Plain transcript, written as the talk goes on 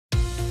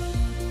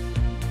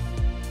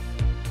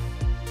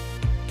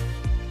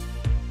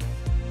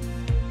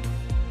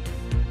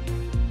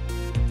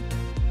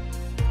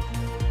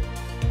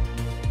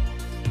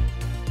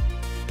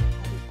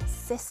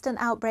persistent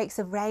outbreaks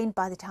of rain.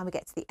 By the time we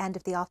get to the end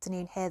of the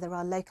afternoon here, there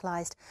are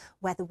localised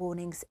weather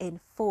warnings in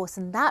force,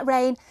 and that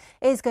rain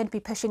is going to be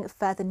pushing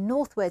further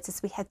northwards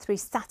as we head through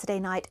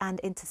Saturday night and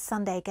into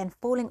Sunday, again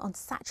falling on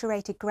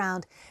saturated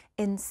ground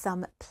in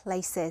some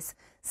places.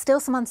 Still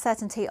some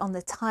uncertainty on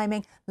the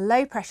timing.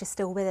 Low pressure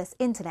still with us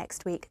into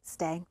next week,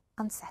 staying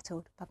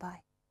unsettled.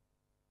 Bye-bye.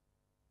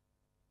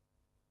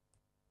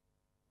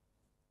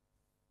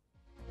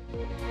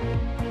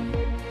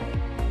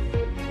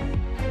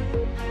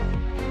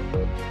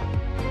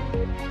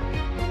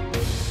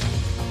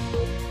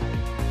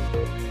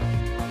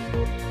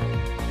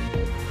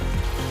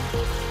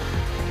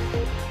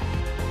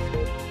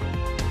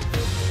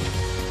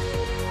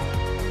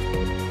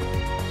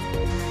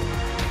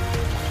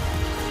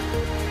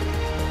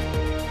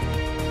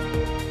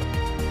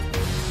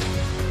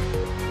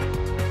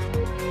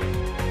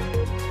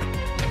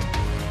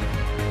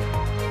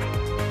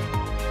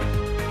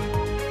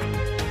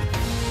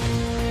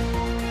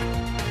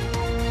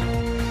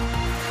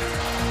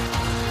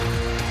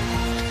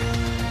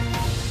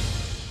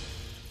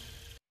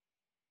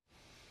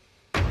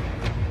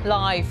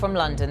 Live from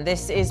London,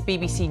 this is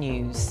BBC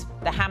News.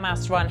 The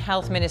Hamas-run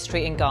health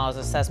ministry in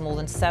Gaza says more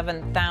than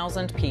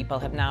 7,000 people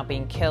have now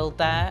been killed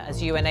there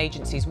as UN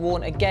agencies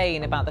warn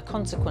again about the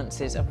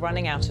consequences of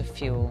running out of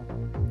fuel.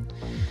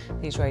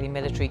 The Israeli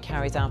military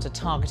carries out a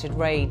targeted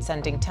raid,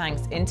 sending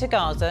tanks into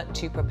Gaza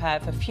to prepare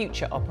for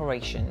future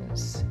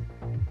operations.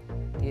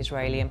 The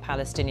Israeli and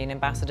Palestinian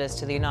ambassadors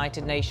to the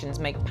United Nations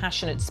make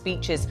passionate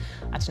speeches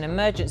at an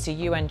emergency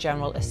UN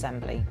General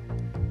Assembly.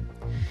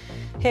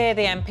 Here,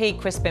 the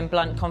MP, Crispin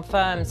Blunt,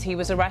 confirms he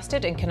was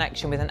arrested in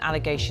connection with an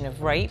allegation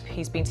of rape.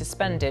 He's been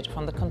suspended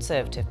from the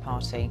Conservative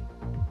Party.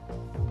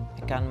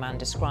 A gunman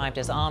described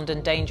as armed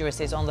and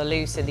dangerous is on the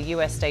loose in the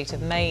US state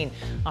of Maine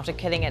after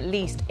killing at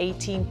least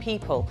 18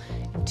 people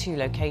in 2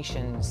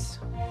 locations.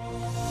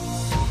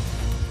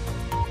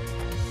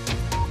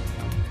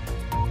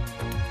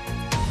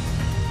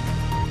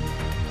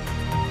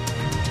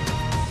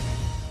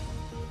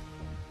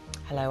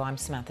 Hello, I'm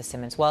Samantha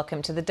Simmonds.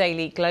 Welcome to the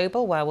Daily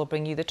Global, where we'll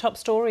bring you the top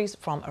stories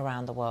from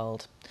around the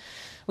world.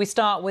 We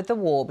start with the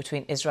war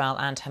between Israel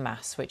and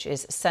Hamas, which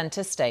is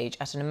centre stage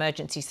at an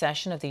emergency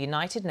session of the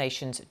United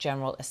Nations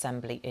General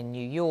Assembly in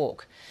New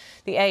York.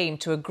 The aim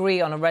to agree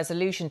on a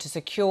resolution to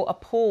secure a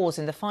pause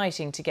in the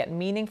fighting to get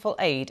meaningful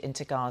aid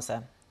into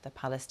Gaza. The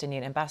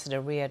Palestinian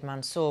ambassador Riyad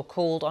Mansour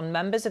called on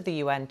members of the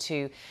UN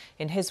to,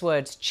 in his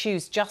words,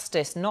 choose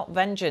justice, not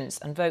vengeance,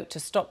 and vote to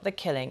stop the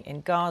killing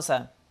in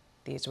Gaza.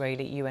 The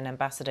Israeli UN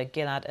ambassador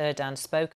Gilad Erdan spoke